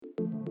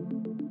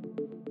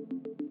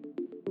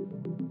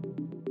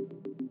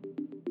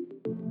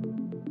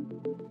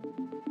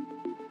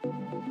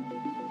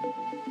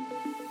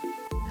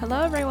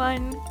Hello,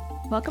 everyone.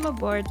 Welcome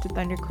aboard to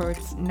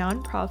Thundercoat's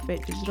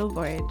nonprofit digital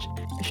voyage,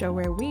 a show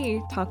where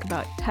we talk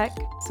about tech,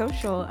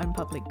 social, and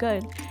public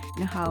good,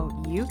 and how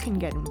you can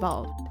get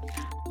involved.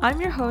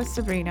 I'm your host,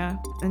 Sabrina,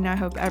 and I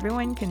hope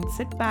everyone can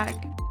sit back,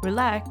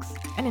 relax,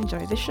 and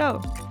enjoy the show.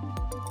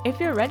 If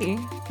you're ready,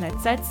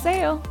 let's set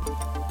sail.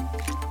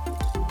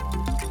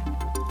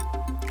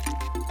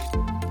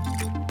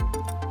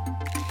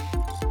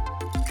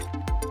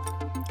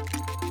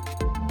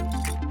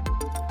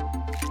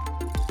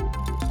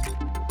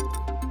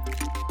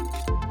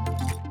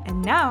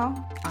 And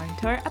now, on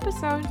to our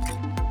episode.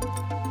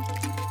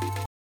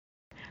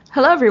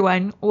 Hello,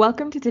 everyone.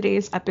 Welcome to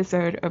today's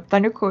episode of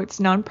Thundercoat's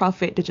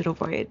nonprofit digital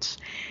voyage.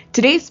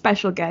 Today's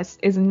special guest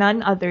is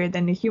none other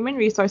than the human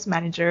resource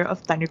manager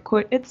of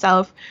Thundercoat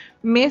itself,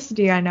 Miss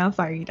Diana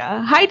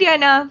Farida. Hi,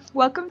 Diana.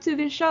 Welcome to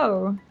the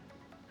show.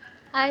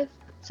 Hi,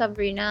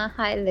 Sabrina.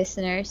 Hi,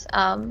 listeners.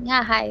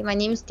 Hi. My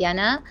name is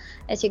Diana.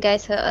 As you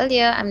guys heard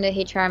earlier, I'm the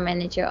HR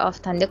manager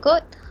of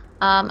Thundercoat.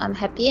 I'm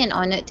happy and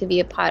honored to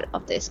be a part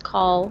of this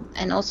call,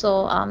 and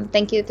also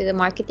thank you to the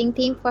marketing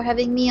team for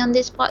having me on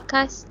this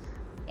podcast.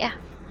 Yeah.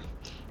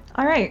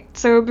 All right.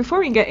 So before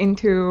we get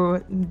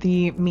into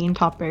the main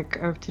topic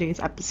of today's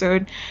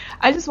episode,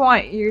 I just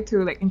want you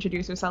to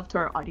introduce yourself to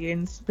our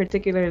audience,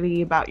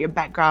 particularly about your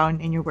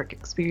background and your work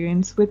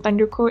experience with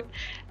Thundercoat,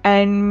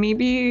 and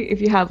maybe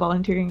if you have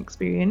volunteering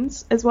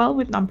experience as well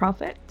with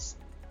nonprofits.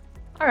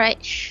 All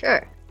right,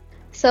 sure.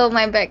 So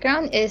my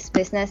background is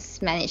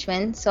business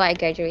management, so I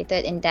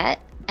graduated in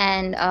that,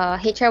 and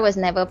HR was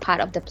never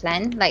part of the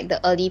plan, like the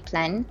early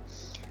plan.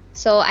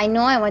 So I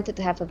know I wanted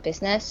to have a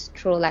business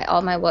through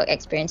all my work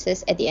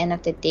experiences at the end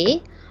of the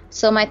day.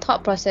 So my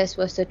thought process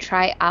was to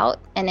try out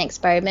and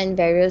experiment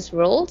various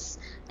roles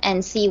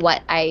and see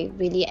what I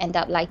really end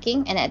up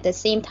liking, and at the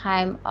same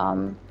time,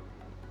 an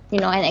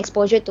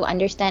exposure to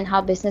understand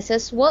how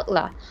businesses work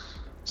lah.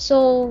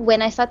 So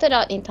when I started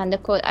out in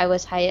Thundercoat, I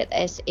was hired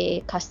as a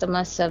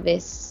customer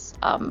service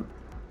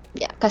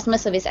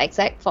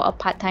exec for a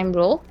part-time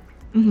role.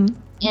 Mm-hmm.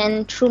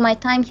 And through my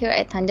time here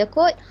at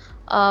Thundercoat,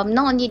 not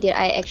only did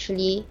I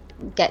actually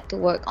get to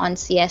work on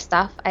CS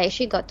stuff, I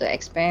actually got to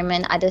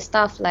experiment other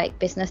stuff like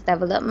business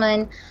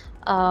development,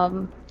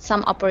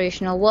 some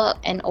operational work,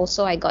 and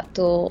also I got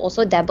to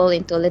also dabble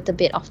into a little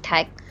bit of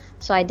tech.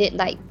 So I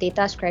did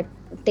data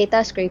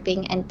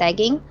scraping and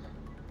tagging,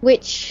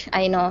 which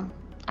I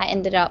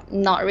ended up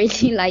not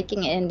really liking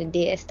at the end of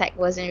the day, as tech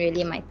wasn't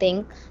really my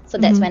thing. So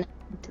that's when I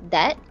went to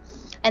that.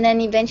 And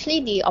then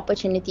eventually the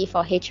opportunity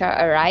for HR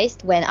arose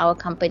when our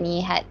company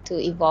had to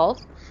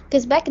evolve.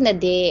 Because back in the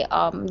day,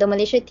 the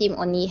Malaysia team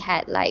only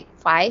had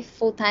 5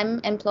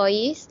 full-time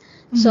employees.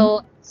 Mm-hmm.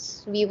 So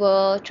we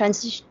were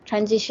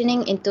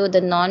transitioning into the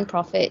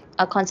non-profit,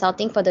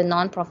 consulting for the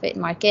non-profit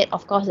market.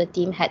 Of course, the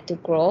team had to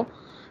grow.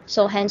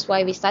 So hence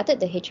why we started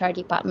the HR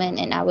department,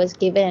 and I was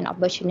given an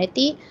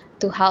opportunity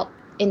to help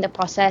in the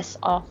process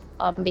of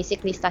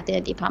basically starting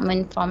a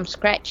department from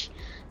scratch.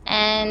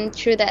 And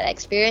through that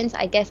experience,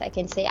 I guess I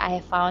can say I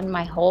have found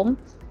my home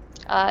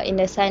in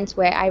the sense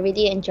where I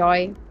really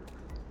enjoy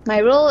my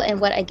role and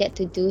what I get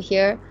to do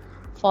here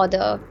for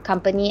the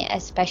company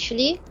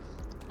especially.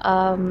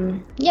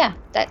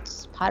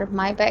 That's part of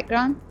my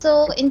background.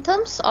 So in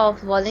terms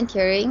of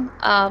volunteering,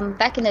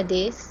 back in the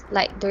days,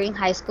 during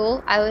high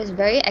school, I was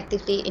very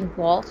actively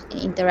involved in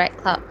Interact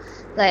Club.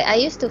 I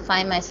used to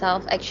find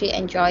myself actually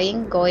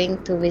enjoying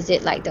going to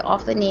visit the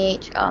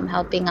orphanage,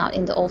 helping out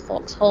in the old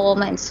folks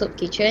home and soup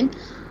kitchen.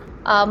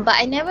 But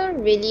I never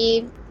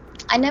really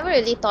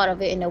thought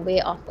of it in a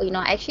way of,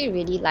 I actually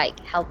really like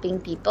helping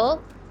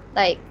people.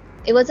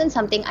 It wasn't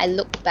something I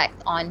looked back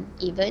on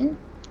even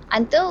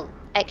until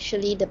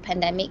actually the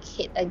pandemic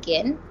hit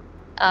again.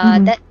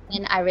 That's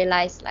when I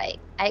realized I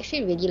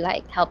actually really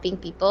like helping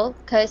people,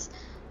 because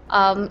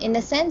in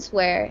the sense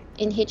where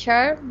in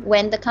HR,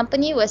 when the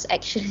company was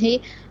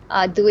actually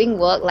doing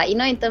work,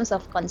 in terms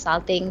of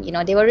consulting,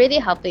 they were really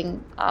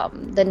helping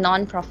the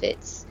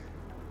non-profits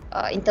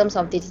in terms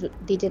of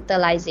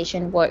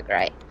digitalization work,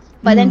 right?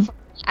 But then for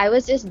me, I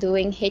was just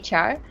doing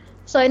HR.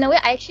 So in a way,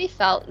 I actually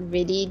felt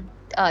really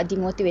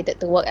demotivated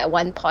to work at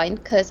one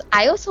point, because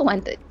I also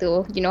wanted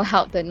to,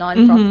 help the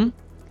non-profit.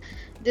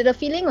 The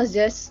feeling was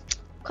just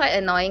quite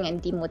annoying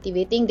and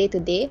demotivating day to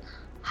day.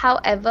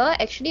 However,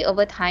 actually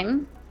over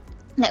time,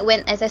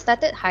 as I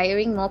started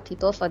hiring more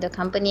people for the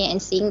company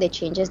and seeing the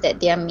changes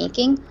that they are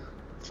making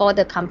for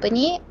the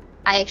company,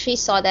 I actually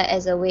saw that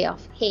as a way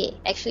of, hey,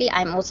 actually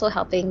I'm also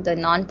helping the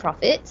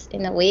non-profits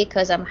in a way,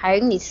 because I'm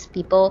hiring these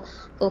people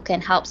who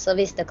can help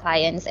service the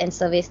clients and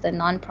service the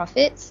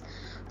non-profits.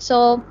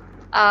 So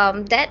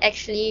that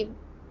actually,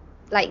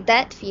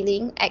 that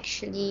feeling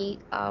actually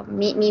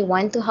made me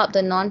want to help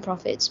the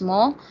non-profits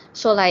more.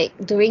 So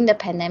during the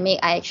pandemic,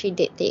 I actually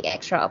did take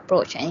extra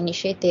approach and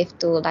initiative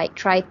to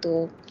try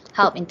to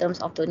help in terms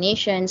of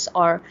donations,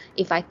 or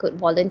if I could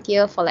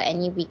volunteer for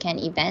any weekend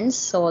events.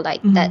 So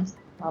that's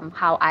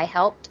how I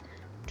helped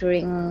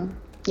during,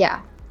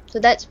 so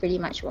that's pretty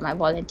much what my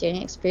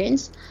volunteering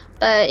experience.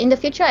 But in the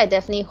future, I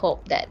definitely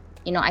hope that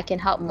I can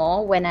help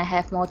more when I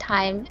have more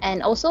time.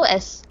 And also,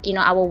 as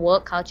our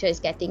work culture is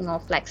getting more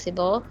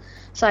flexible,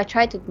 so I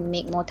try to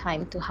make more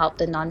time to help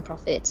the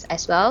nonprofits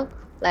as well,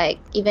 like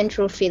even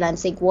through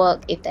freelancing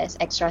work if there's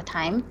extra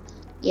time.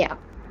 Yeah.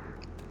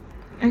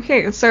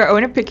 Okay, so I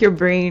want to pick your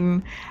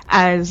brain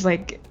as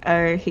like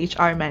a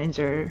HR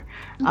manager,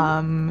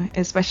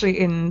 especially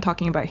in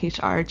talking about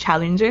HR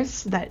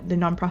challenges that the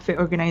nonprofit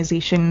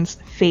organizations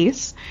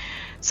face.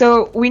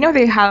 So we know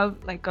they have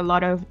like a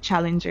lot of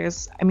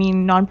challenges. I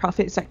mean,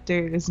 nonprofit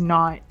sector is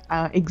not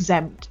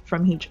exempt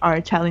from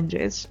HR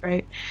challenges,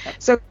 right?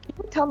 So can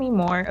you tell me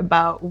more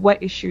about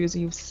what issues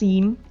you've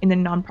seen in the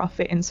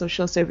nonprofit and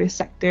social service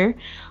sector?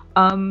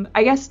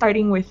 I guess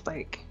starting with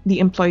like the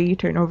employee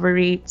turnover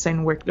rates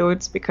and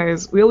workloads,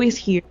 because we always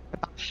hear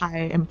about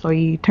high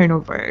employee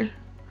turnover.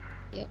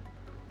 Yeah.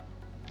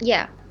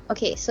 Yeah.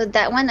 Okay, so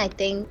that one I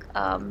think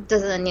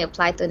doesn't only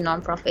apply to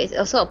nonprofits. It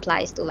also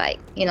applies to like,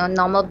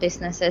 normal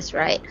businesses,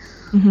 right?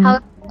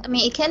 However, I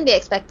mean, it can be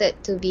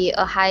expected to be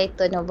a high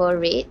turnover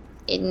rate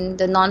in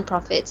the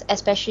nonprofits,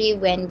 especially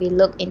when we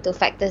look into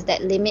factors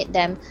that limit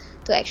them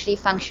to actually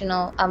function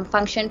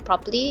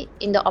properly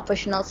in the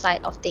operational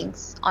side of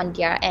things on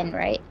their end,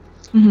 right?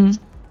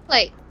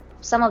 Like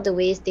some of the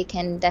ways they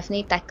can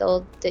definitely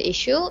tackle the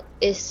issue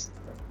is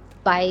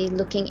by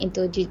looking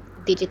into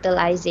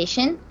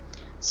digitalization.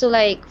 So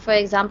like for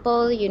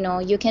example,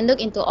 you can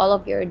look into all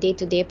of your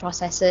day-to-day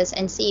processes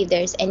and see if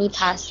there's any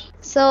task.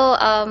 So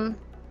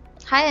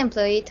high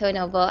employee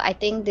turnover, I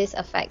think this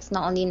affects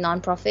not only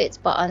nonprofits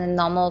but on a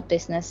normal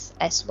business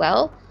as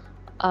well.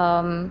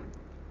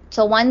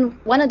 So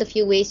one of the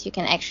few ways you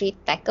can actually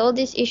tackle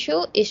this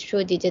issue is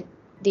through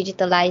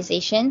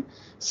digitalization.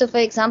 So for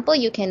example,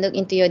 you can look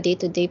into your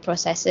day-to-day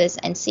processes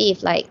and see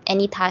if like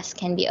any task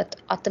can be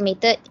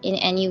automated in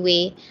any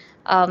way.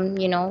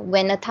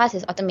 When a task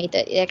is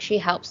automated, it actually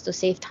helps to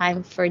save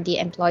time for the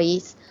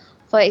employees.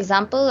 For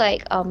example,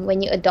 like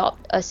when you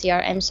adopt a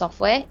CRM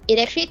software, it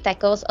actually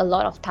tackles a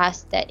lot of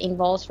tasks that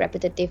involves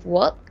repetitive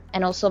work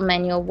and also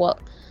manual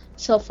work.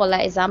 So for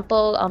like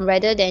example,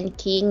 rather than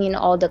keying in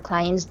all the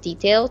client's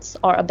details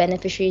or a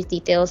beneficiary's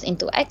details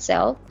into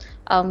Excel,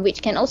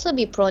 which can also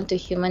be prone to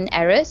human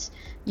errors,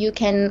 you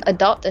can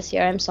adopt a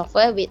CRM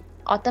software which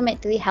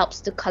automatically helps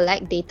to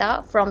collect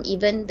data from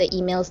even the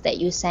emails that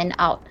you send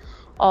out.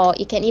 Or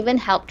it can even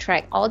help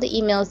track all the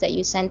emails that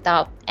you sent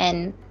out,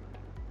 and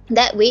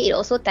that way it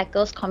also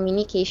tackles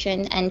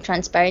communication and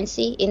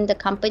transparency in the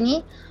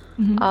company.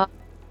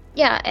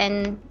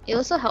 And it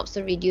also helps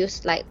to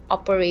reduce like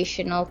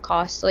operational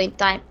costs. So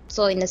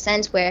in the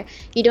sense where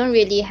you don't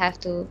really have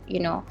to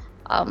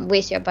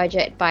waste your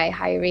budget by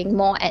hiring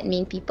more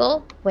admin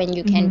people when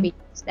you can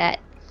reduce that.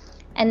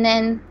 And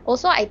then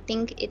also I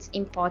think it's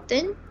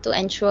important to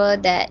ensure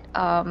that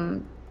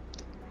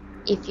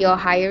if you're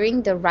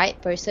hiring the right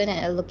person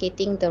and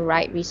allocating the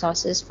right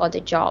resources for the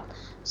job.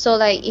 So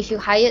like if you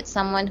hired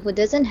someone who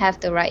doesn't have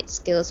the right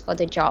skills for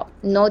the job,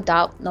 no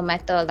doubt, no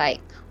matter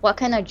like what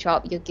kind of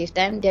job you give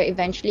them, they're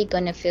eventually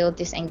going to feel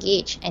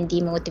disengaged and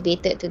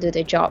demotivated to do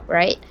the job,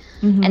 right?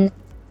 And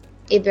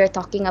if you're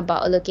talking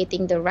about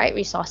allocating the right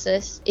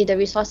resources, if the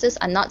resources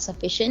are not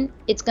sufficient,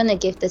 it's going to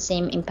give the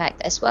same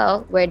impact as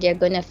well, where they're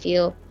going to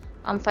feel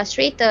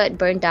frustrated,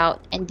 burned out,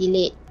 and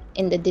delayed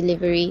in the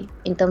delivery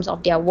in terms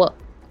of their work.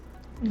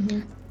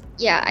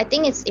 Yeah, I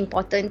think it's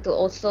important to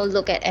also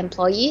look at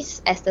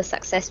employees as the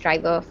success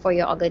driver for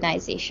your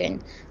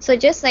organization. So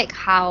just like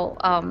how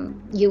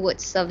you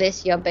would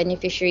service your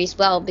beneficiaries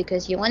well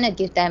because you want to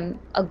give them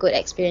a good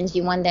experience,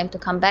 you want them to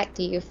come back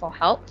to you for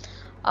help.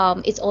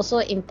 It's also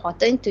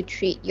important to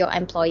treat your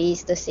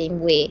employees the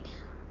same way.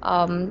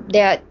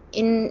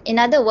 In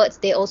other words,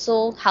 they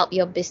also help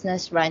your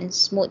business run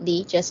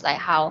smoothly, just like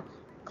how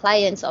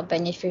clients or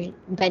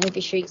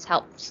beneficiaries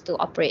helps to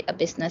operate a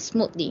business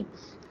smoothly.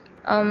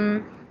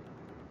 And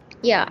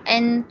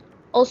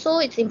also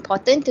it's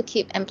important to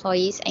keep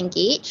employees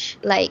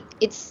engaged. Like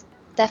it's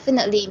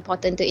definitely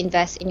important to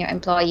invest in your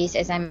employees,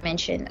 as I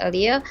mentioned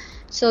earlier.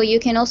 So you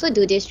can also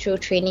do this through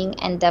training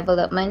and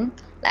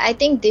development. Like, I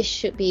think this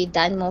should be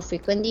done more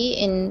frequently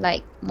in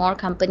like more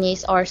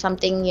companies or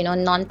something,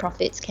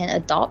 non-profits can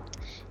adopt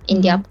in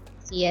their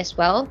policy as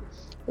well.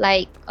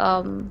 Like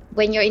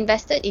when you're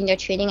invested in your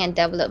training and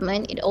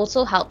development, it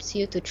also helps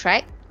you to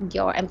track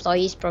your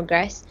employees'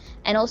 progress,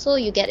 and also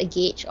you get a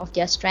gauge of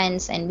their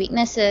strengths and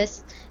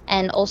weaknesses,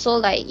 and also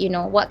like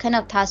what kind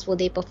of tasks will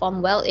they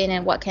perform well in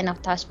and what kind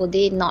of tasks will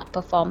they not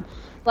perform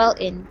well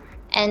in.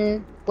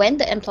 And when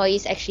the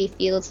employees actually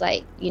feels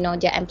like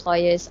their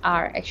employers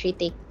are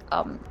actually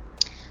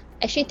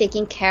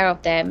taking care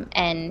of them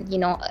and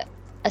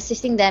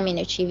assisting them in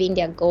achieving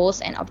their goals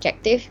and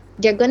objectives,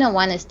 they're gonna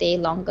want to stay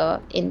longer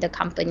in the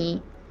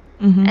company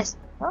as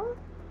well.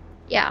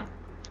 Yeah.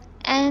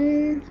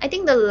 And I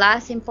think the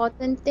last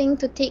important thing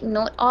to take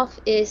note of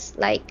is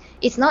like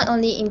it's not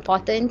only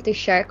important to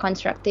share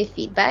constructive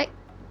feedback,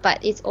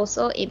 but it's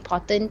also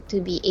important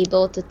to be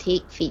able to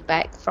take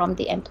feedback from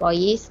the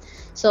employees.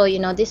 So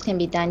this can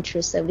be done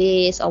through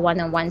surveys or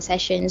one-on-one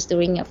sessions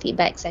during your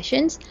feedback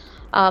sessions.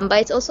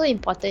 But it's also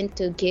important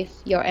to give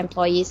your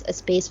employees a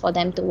space for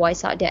them to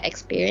voice out their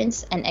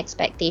experience and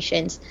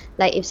expectations.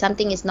 Like if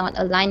something is not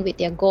aligned with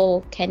their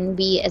goal, can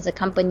we as a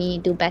company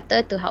do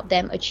better to help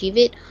them achieve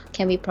it?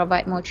 Can we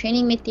provide more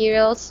training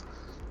materials?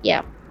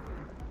 Yeah.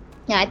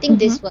 Yeah, I think Mm-hmm.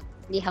 this will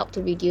really help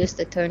to reduce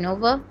the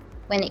turnover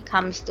when it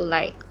comes to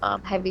like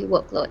heavy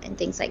workload and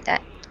things like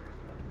that.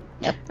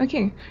 Yep.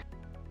 Okay.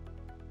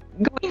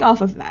 Going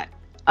off of that,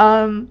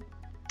 um,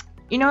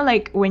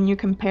 like when you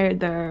compare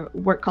the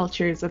work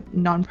cultures of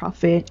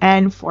nonprofit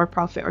and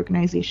for-profit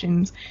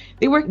organizations,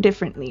 they work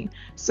differently.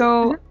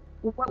 So,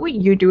 what would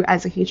you do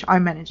as a HR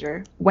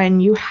manager when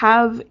you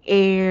have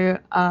a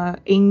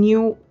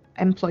new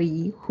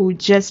employee who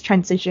just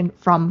transitioned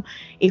from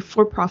a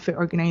for-profit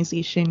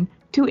organization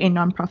to a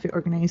nonprofit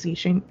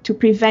organization to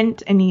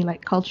prevent any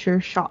like culture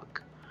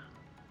shock?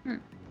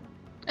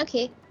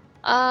 Okay.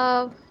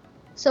 Uh,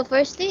 so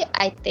firstly,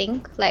 I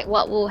think like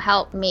what will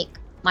help make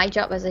my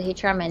job as a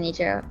HR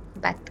manager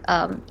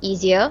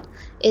easier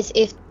is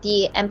if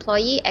the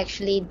employee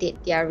actually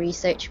did their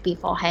research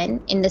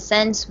beforehand, in the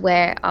sense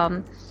where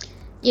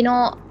you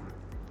know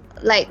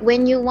like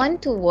when you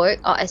want to work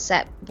or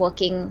accept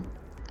working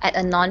at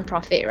a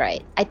non-profit,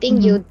 right? I think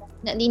Mm-hmm. you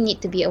definitely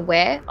need to be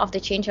aware of the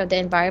change of the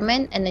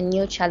environment and the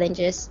new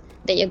challenges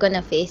that you're going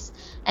to face.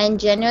 And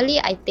generally,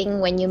 I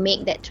think when you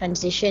make that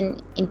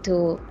transition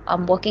into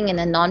working in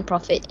a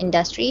non-profit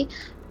industry,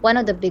 one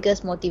of the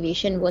biggest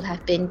motivation would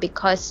have been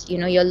because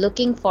you're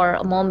looking for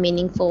a more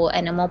meaningful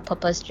and a more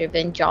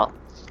purpose-driven job.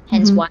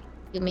 Hence Mm-hmm. why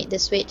you made the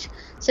switch.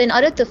 So in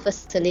order to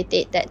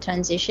facilitate that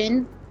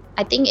transition,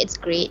 I think it's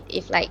great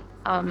if like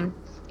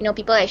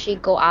people actually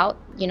go out,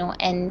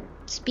 and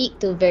speak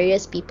to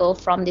various people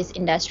from this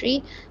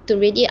industry to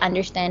really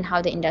understand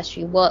how the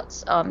industry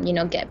works,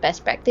 get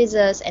best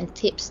practices and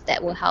tips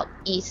that will help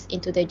ease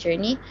into the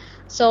journey.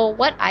 So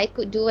what I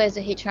could do as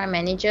a HR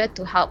manager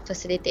to help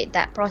facilitate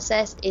that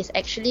process is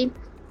actually,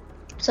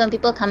 so when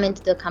people come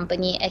into the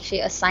company,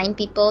 actually assign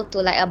people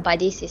to like a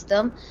buddy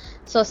system.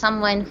 So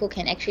someone who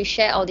can actually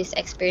share all these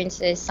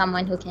experiences,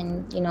 someone who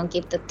can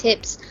give the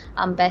tips,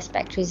 best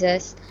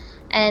practices,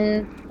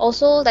 and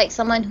also like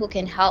someone who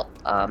can help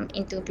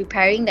into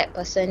preparing that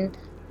person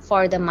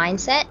for the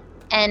mindset,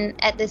 and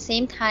at the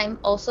same time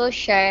also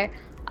share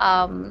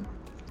um,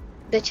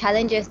 the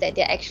challenges that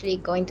they're actually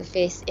going to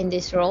face in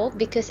this role,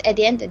 because at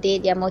the end of the day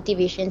their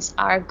motivations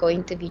are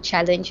going to be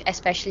challenged,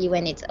 especially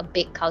when it's a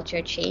big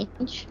culture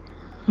change.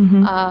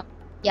 Mm-hmm. uh,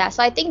 yeah,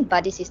 so I think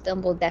buddy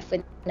system will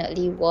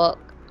definitely work.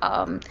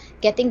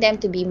 Getting them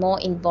to be more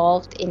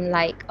involved in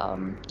like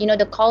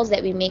the calls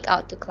that we make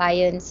out to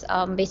clients,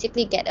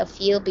 basically get a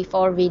feel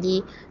before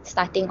really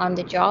starting on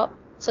the job.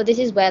 So this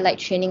is where like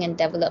training and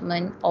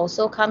development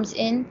also comes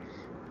in,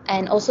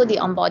 and also the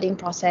onboarding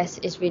process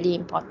is really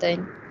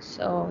important.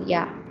 So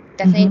yeah,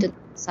 definitely Mm-hmm. to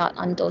start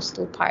on those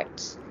two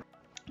parts.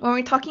 When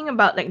we're talking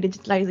about like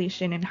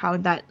digitalization and how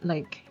that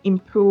like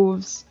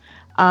improves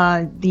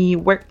the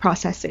work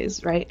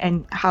processes, right,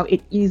 and how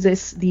it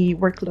eases the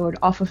workload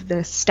off of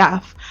the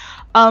staff,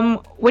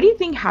 what do you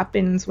think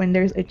happens when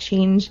there's a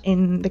change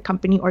in the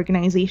company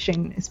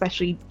organization,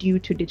 especially due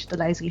to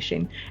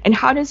digitalization, and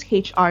how does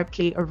HR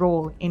play a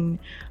role in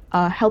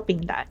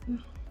helping that?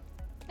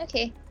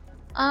 Okay.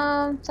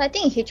 So I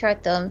think in HR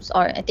terms,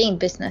 or I think in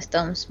business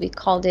terms, we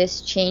call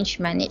this change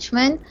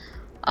management.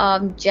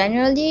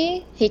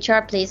 Generally,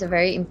 HR plays a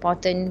very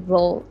important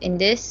role in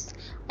this,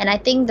 and I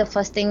think the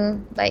first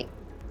thing like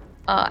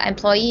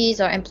employees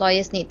or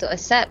employers need to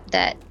accept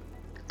that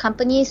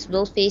companies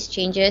will face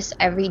changes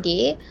every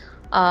day,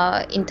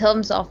 in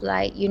terms of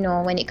like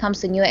when it comes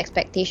to new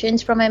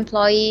expectations from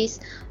employees.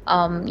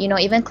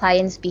 Even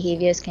clients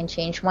behaviors can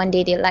change. One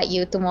day they like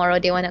you, tomorrow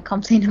they want to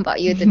complain about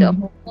you to the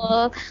whole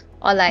world,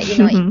 or like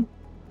in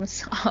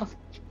terms of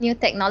new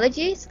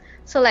technologies.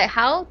 So like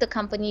how the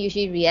company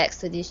usually reacts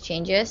to these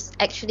changes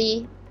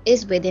actually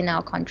is within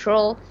our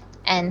control,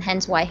 and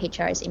hence why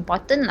HR is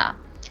important lah.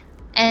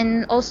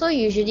 And also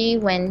usually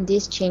when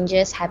these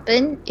changes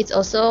happen, it's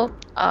also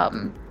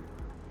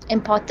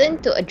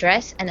important to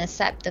address and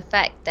accept the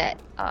fact that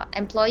there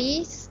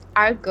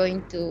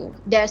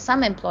are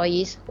some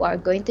employees who are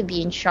going to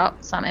be in shock,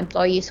 some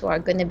employees who are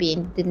going to be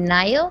in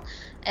denial,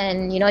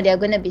 and there are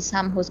going to be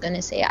some who's going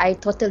to say, I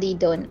totally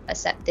don't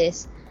accept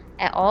this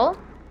at all.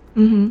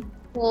 Mm-hmm.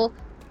 So,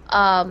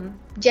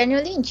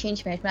 generally in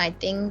change management, I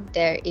think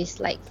there is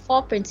like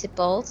four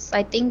principles.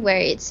 I think where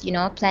it's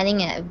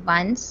planning in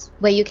advance,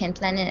 where you can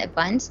plan in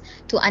advance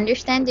to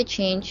understand the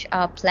change,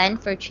 plan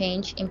for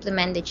change,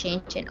 implement the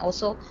change, and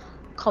also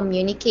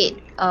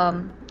communicate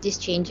these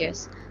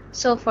changes.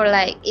 So for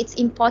like, it's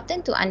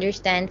important to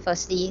understand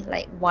firstly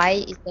like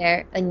why is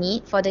there a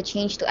need for the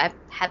change to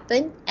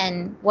happen,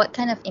 and what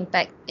kind of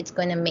impact it's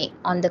going to make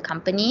on the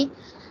company.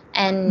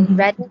 And Mm-hmm.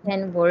 rather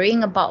than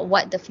worrying about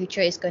what the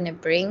future is going to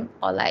bring,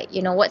 or like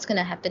what's going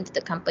to happen to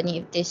the company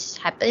if this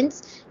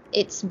happens,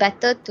 it's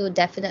better to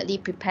definitely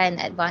prepare in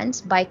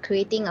advance by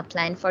creating a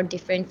plan for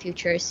different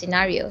future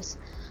scenarios.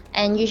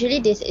 And usually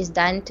this is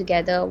done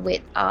together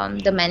with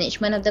the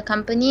management of the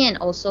company and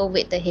also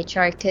with the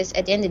HR, because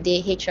at the end of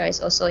the day, HR is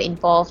also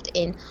involved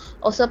in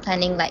also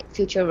planning like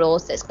future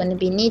roles that's going to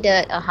be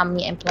needed, how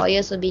many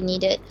employers will be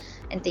needed,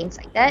 and things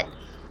like that.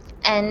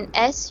 And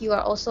as you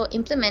are also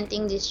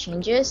implementing these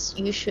changes,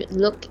 you should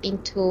look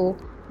into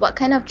what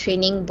kind of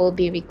training will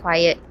be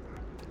required.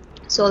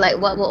 So, like,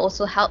 what will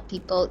also help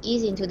people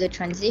ease into the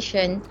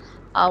transition?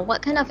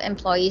 What kind of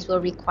employees will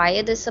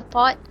require the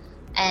support?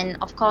 And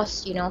of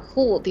course,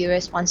 who will be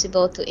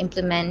responsible to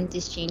implement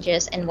these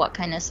changes and what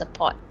kind of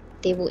support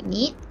they would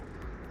need.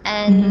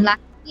 And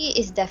lastly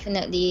is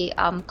definitely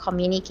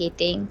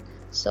communicating.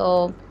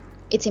 So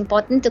it's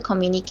important to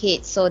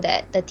communicate so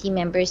that the team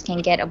members can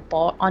get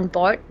on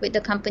board with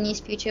the company's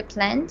future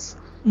plans.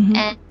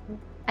 And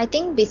I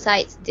think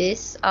besides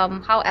this,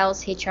 how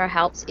else HR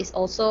helps is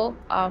also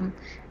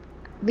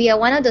we are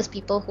one of those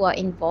people who are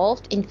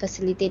involved in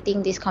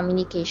facilitating this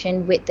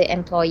communication with the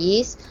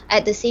employees.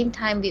 At the same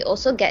time, we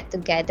also get to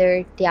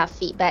gather their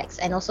feedbacks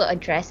and also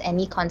address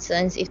any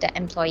concerns if the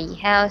employee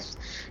has.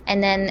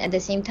 And then at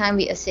the same time,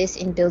 we assist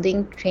in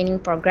building training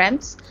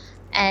programs.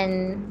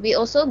 And we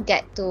also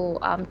get to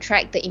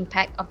track the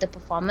impact of the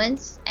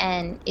performance.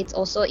 And it's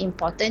also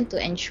important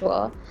to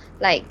ensure,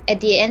 like, at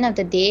the end of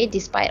the day,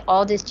 despite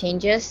all these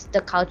changes, the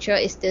culture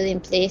is still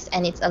in place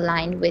and it's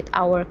aligned with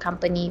our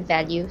company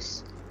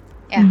values.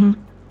 Yeah.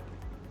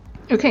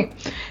 Okay,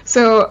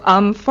 so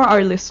for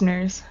our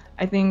listeners,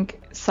 I think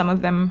some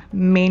of them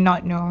may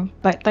not know,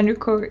 but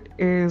Thundercoat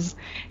is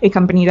a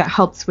company that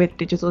helps with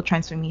digital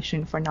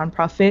transformation for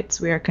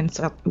nonprofits.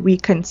 We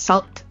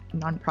consult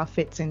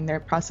nonprofits in their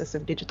process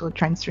of digital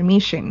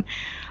transformation.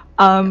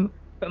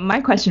 But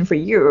my question for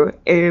you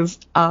is,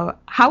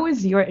 how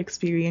is your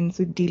experience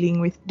with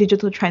dealing with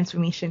digital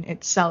transformation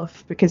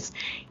itself? Because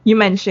you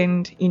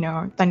mentioned,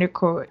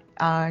 Thundercoat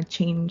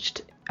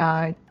changed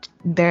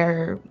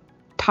their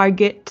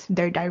target,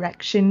 their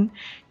direction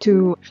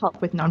to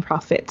help with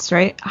nonprofits,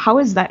 right? How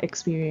is that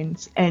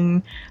experience,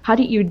 and how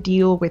do you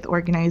deal with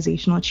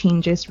organizational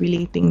changes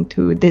relating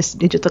to this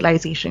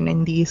digitalization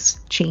and these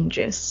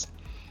changes?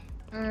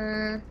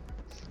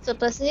 So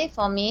personally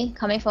for me,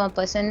 coming from a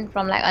person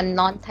from like a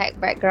non-tech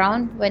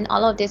background, when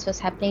all of this was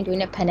happening during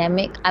the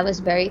pandemic, I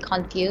was very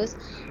confused.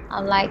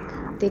 I'm like,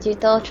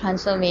 digital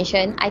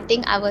transformation. I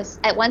think at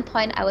one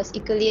point I was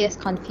equally as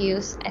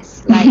confused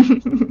as like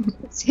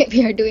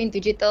we are doing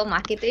digital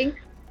marketing.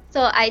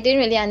 So I didn't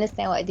really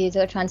understand what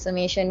digital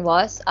transformation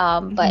was.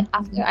 But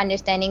after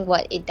understanding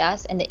what it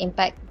does and the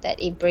impact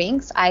that it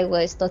brings, I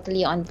was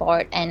totally on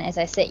board. And as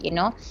I said,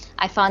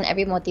 I found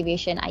every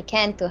motivation I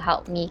can to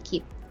help me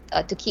keep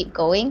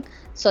going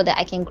so that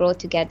I can grow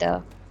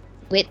together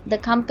with the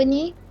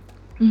company.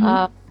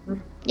 Yeah,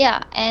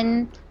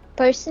 and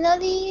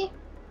personally,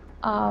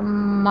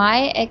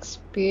 my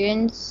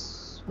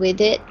experience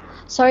with it.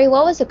 Sorry,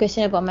 what was the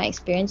question about my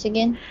experience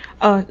again?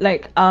 What's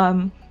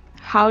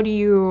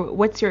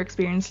your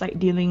experience like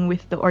dealing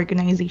with the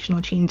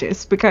organizational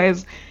changes?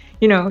 Because,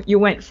 you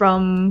went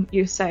from,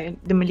 you said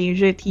the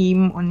Malaysia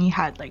team only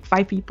had like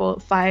 5 people,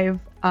 5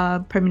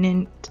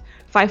 permanent,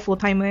 5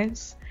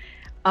 full-timers.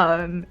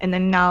 And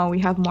then now we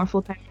have more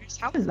full-timers.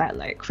 How is that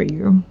like for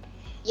you?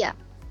 Yeah.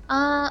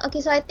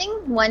 Okay, so I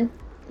think one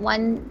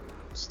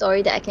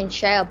story that I can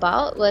share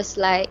about was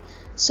like,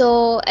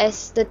 so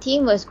as the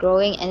team was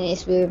growing and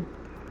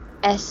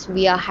as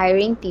we are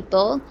hiring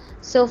people,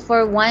 so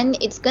for one,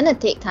 it's gonna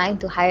take time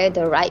to hire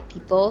the right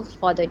people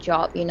for the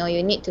job. You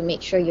need to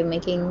make sure you're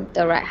making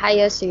the right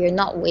hires so you're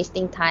not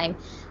wasting time,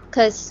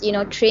 because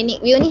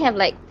training, we only have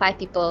like 5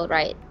 people,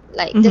 right?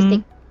 Like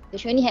we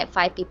only had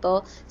 5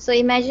 people. So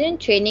imagine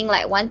training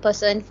like one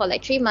person for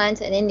like 3 months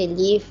and then they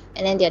leave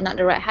and then they're not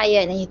the right hire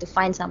and then you have to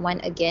find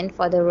someone again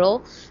for the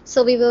role.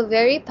 So we were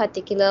very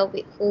particular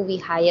with who we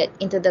hired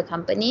into the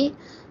company.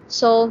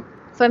 So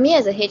for me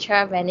as a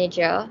HR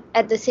manager,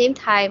 at the same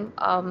time,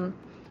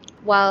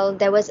 while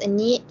there was a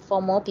need for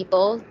more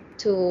people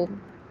to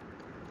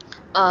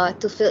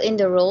fill in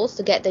the roles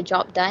to get the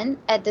job done,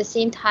 at the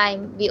same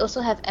time, we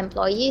also have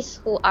employees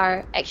who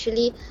are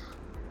actually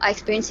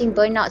experiencing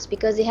burnouts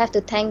because they have to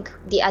tank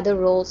the other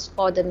roles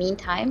for the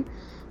meantime.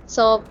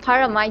 So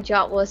part of my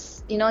job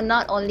was,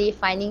 not only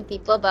finding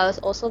people, but I was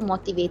also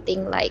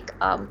motivating like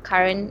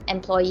current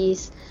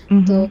employees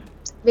to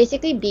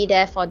basically be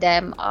there for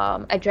them,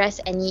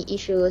 address any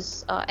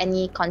issues,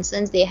 any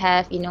concerns they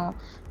have,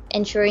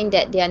 ensuring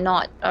that they are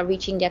not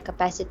reaching their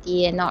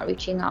capacity and not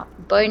reaching out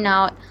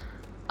burnout.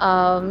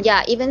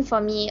 Yeah, even for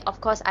me,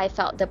 of course, I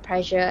felt the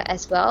pressure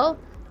as well.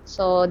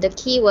 So the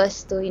key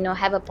was to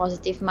have a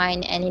positive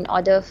mind, and in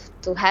order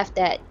to have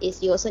that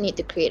is you also need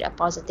to create a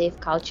positive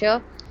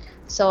culture.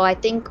 So I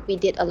think we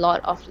did a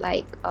lot of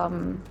like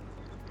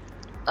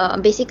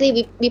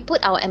basically we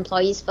put our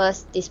employees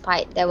first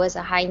despite there was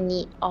a high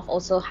need of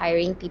also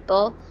hiring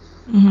people.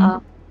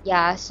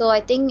 Yeah, so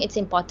I think it's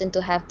important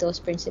to have those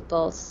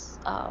principles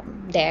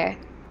there,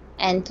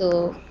 and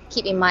to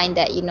keep in mind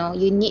that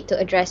you need to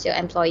address your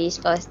employees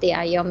first. They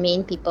are your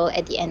main people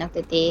at the end of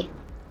the day.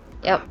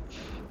 Yep.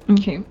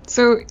 Okay,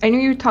 so I know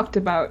you talked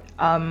about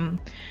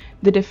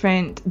the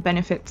different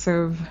benefits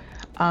of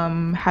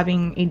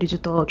having a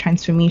digital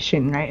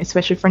transformation, right?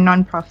 Especially for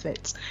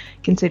nonprofits,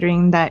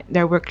 considering that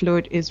their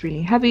workload is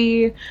really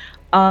heavy.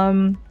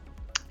 Um,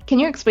 can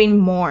you explain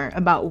more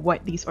about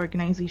what these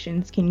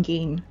organizations can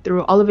gain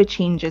through all of the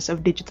changes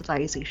of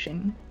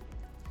digitalization?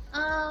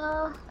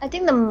 I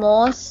think the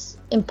most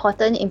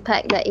important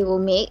impact that it will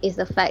make is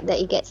the fact that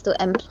it gets to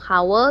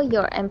empower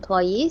your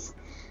employees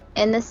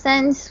in the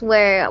sense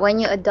where when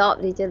you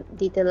adopt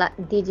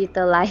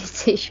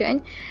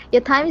digitalization,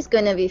 your time is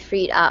going to be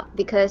freed up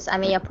because I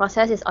mean your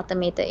process is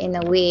automated in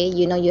a way,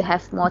 you know, you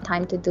have more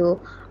time to do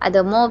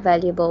other more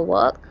valuable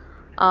work.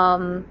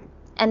 Um,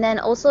 and then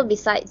also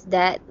besides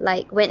that,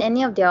 like when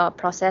any of your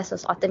process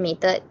is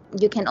automated,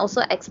 you can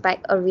also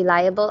expect a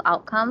reliable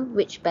outcome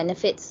which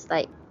benefits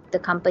like the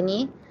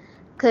company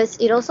because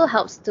it also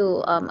helps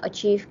to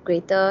achieve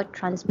greater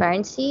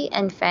transparency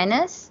and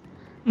fairness.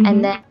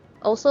 And then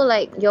also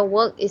like your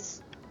work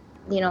is,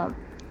 you know,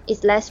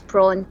 is less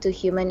prone to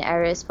human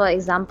errors. For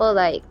example,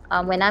 like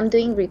when I'm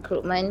doing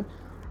recruitment,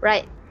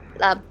 right,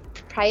 uh,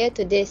 prior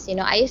to this, you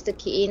know, I used to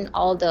key in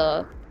all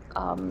the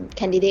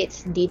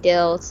candidates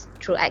details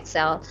through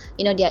Excel,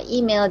 you know, their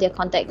email, their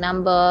contact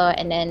number,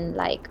 and then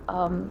like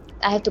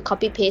I have to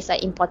copy paste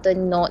like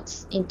important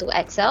notes into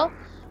Excel.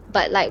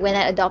 But like when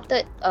I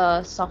adopted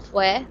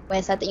software, when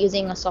I started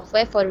using a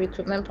software for the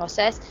recruitment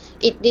process,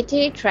 it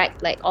literally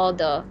tracked like all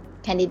the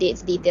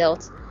candidates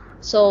details.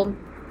 So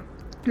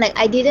like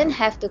I didn't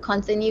have to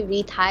constantly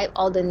retype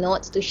all the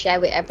notes to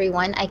share with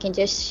everyone. I can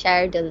just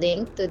share the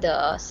link to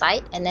the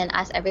site and then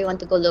ask everyone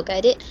to go look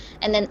at it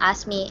and then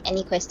ask me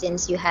any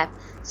questions you have.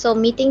 So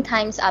meeting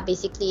times are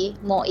basically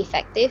more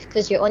effective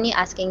because you're only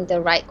asking the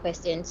right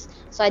questions.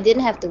 So I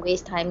didn't have to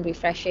waste time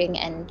refreshing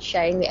and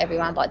sharing with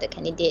everyone about the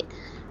candidate.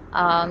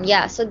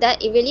 Yeah, so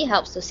that it really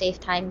helps to save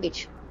time,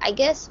 which I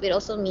guess it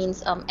also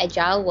means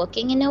agile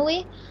working in a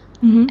way.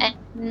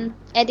 And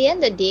at the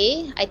end of the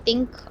day, I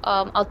think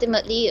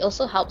ultimately it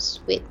also helps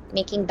with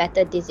making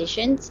better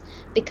decisions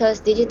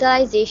because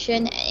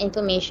digitalization and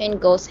information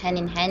goes hand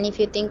in hand. If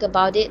you think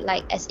about it,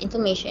 like as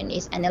information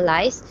is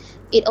analyzed,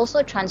 it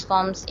also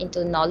transforms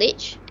into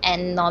knowledge,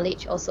 and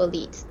knowledge also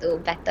leads to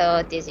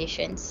better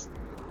decisions.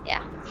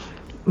 Yeah.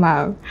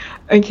 Wow.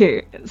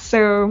 Okay,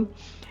 so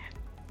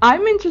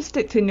I'm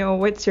interested to know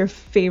what's your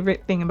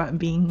favorite thing about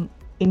being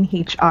in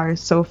HR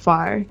so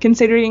far,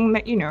 considering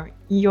that,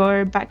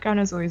 your background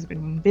has always been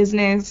in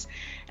business,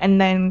 and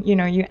then,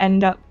 you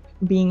end up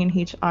being in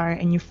HR,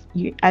 and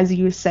you as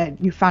you said,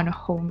 you found a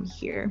home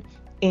here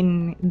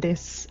in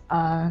this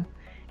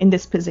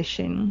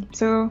position.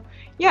 So,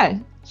 yeah,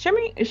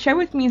 share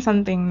with me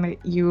something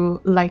that you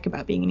like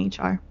about being in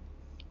HR.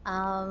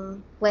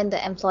 When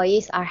the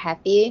employees are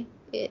happy,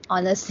 it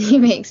honestly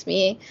makes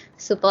me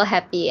super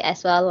happy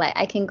as well. Like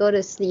I can go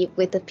to sleep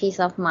with a peace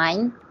of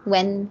mind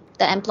when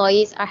the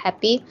employees are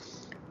happy.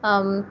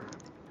 Um,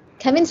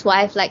 Kevin's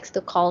wife likes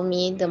to call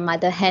me the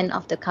mother hen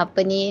of the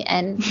company,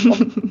 and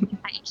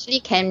I actually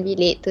can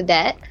relate to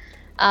that.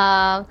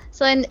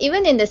 So and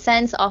even in the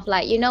sense of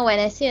like, you know, when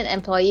I see an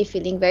employee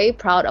feeling very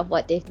proud of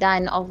what they've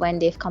done, or when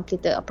they've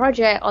completed a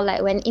project, or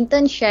like when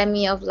interns share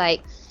me of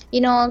like,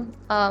 you know,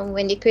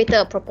 when they created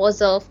a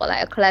proposal for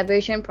like a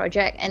collaboration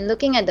project and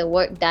looking at the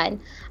work done,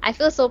 I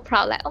feel so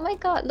proud. Like, oh my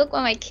God, look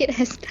what my kid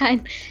has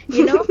done.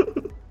 You know,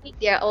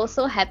 they're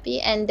also happy,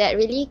 and that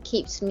really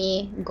keeps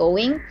me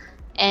going.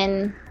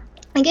 And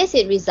I guess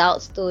it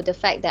results to the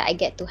fact that I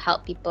get to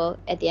help people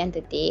at the end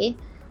of the day.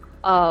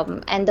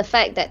 And the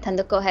fact that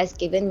Thunderco has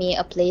given me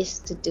a place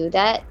to do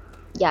that,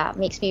 yeah,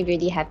 makes me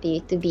really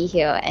happy to be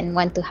here and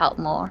want to help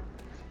more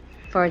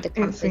for the I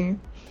company. see.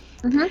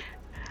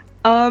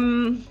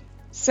 Mm-hmm.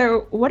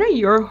 So what are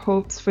your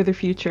hopes for the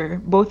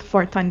future, both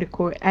for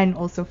Thunderco and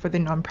also for the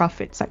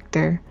nonprofit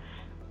sector?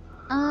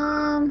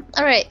 All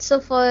right.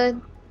 So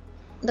for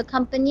the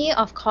company,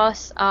 of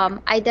course,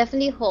 I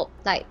definitely hope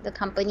like the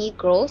company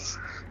grows.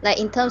 Like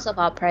in terms of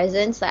our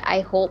presence, like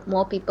I hope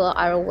more people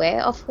are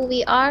aware of who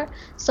we are,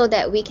 so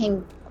that we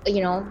can,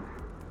 you know,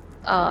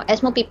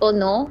 as more people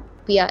know,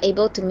 we are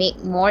able to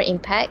make more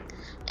impact.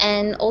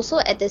 And also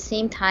at the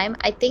same time,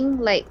 I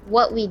think like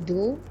what we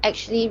do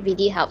actually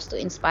really helps to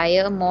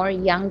inspire more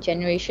young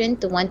generation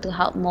to want to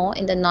help more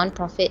in the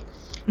non-profit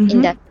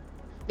industry.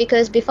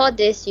 Because before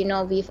this, you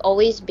know, we've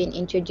always been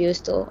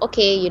introduced to,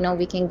 okay, you know,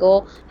 we can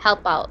go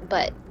help out,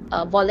 but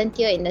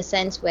volunteer in the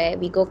sense where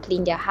we go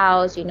clean their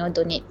house, you know,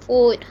 donate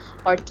food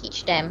or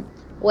teach them.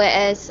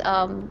 Whereas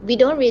we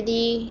don't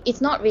really,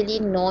 it's not really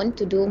known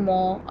to do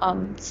more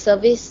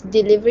service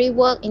delivery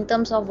work in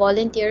terms of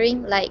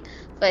volunteering. Like,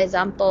 for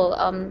example,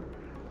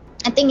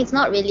 I think it's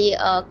not really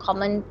a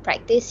common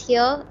practice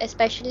here,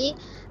 especially.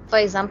 For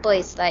example,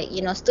 it's like,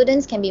 you know,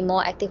 students can be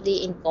more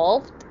actively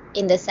involved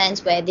in the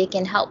sense where they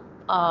can help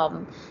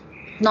um,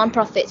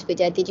 nonprofits with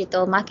their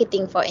digital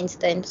marketing, for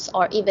instance,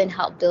 or even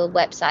help build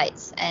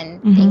websites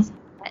and things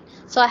like that.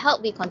 So I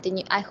hope we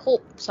continue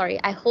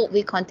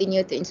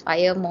to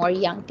inspire more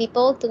young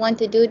people to want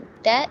to do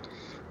that.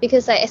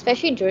 because like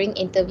especially during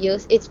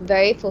interviews, it's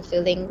very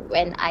fulfilling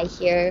when I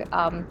hear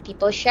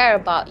people share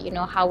about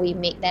how we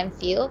make them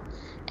feel.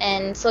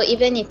 And so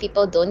even if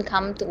people don't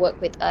come to work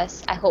with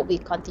us, I hope we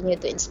continue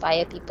to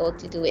inspire people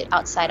to do it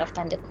outside of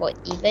Thundercode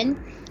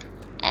even.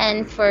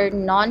 And for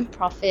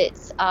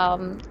non-profits,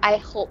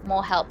 I hope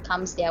more help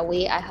comes their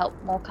way. I hope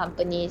more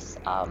companies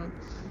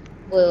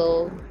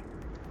will,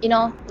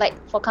 like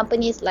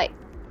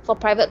for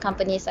private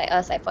companies like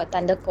us, like for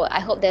Thundercode, I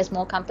hope there's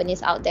more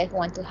companies out there who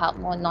want to help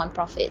more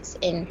non-profits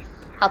in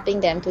helping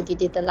them to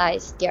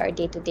digitalize their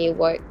day-to-day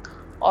work,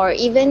 or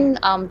even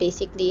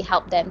basically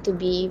help them to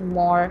be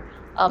more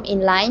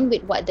in line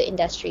with what the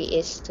industry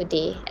is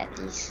today, at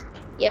least.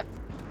 Yep.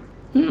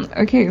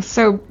 Okay,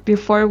 so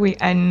before we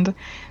end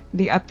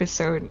the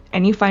episode,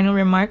 any final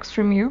remarks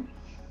from you?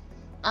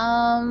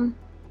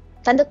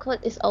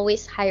 Thundercode is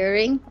always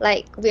hiring.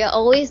 Like we are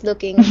always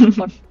looking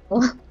for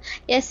people.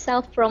 Yes,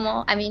 self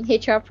promo. I mean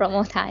HR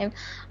promo time.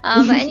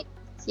 But anyways,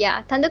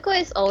 yeah,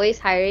 Thundercode is always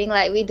hiring.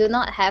 Like we do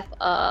not have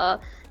a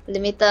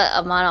limited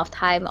amount of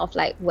time of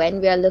like when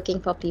we are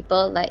looking for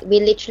people. Like we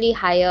literally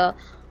hire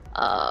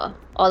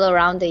all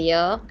around the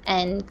year,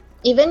 and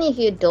even if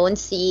you don't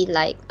see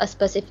like a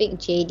specific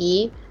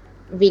JD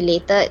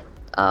related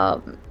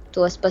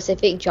to a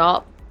specific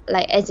job,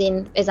 like as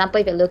in example,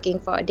 if you're looking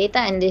for a data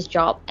analyst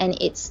job and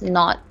it's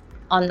not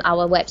on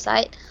our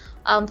website,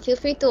 feel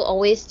free to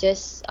always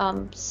just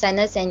send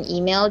us an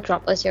email,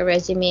 drop us your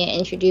resume, and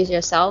introduce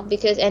yourself,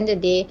 because end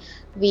of the day,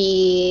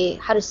 we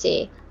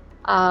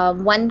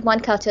one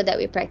culture that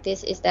we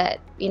practice is that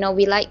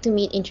we like to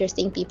meet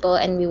interesting people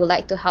and we would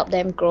like to help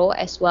them grow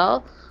as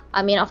well.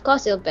 I mean, of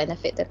course it'll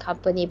benefit the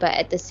company, but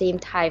at the same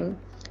time,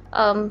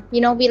 we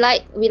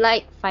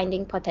like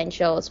finding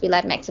potentials, we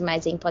like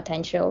maximizing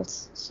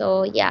potentials.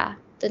 So yeah,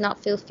 do not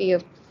feel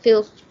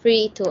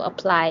free to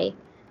apply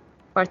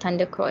for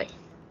Thundercode.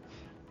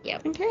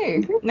 Yep.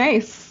 Okay,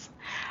 nice.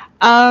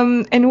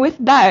 And with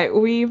that,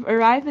 we've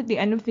arrived at the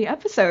end of the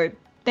episode.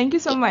 Thank you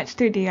so much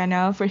to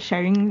Diana for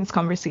sharing this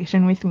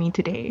conversation with me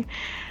today.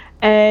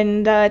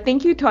 And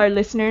thank you to our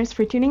listeners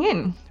for tuning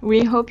in.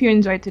 We hope you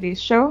enjoyed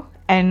today's show,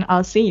 and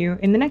I'll see you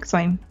in the next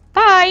one.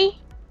 Bye!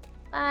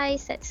 Bye,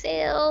 set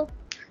sail.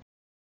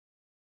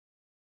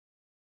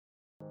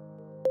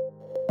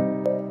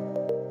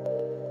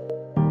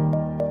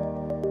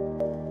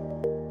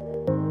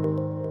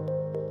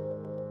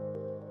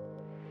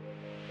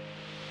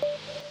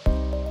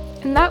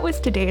 And that was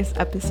today's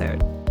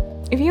episode.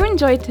 If you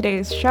enjoyed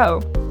today's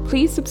show,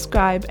 please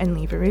subscribe and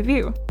leave a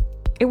review.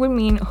 It would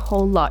mean a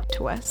whole lot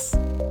to us.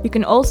 You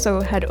can also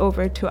head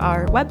over to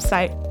our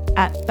website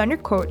at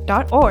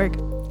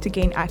thundercode.org to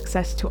gain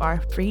access to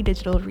our free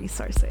digital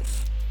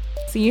resources.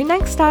 See you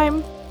next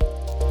time!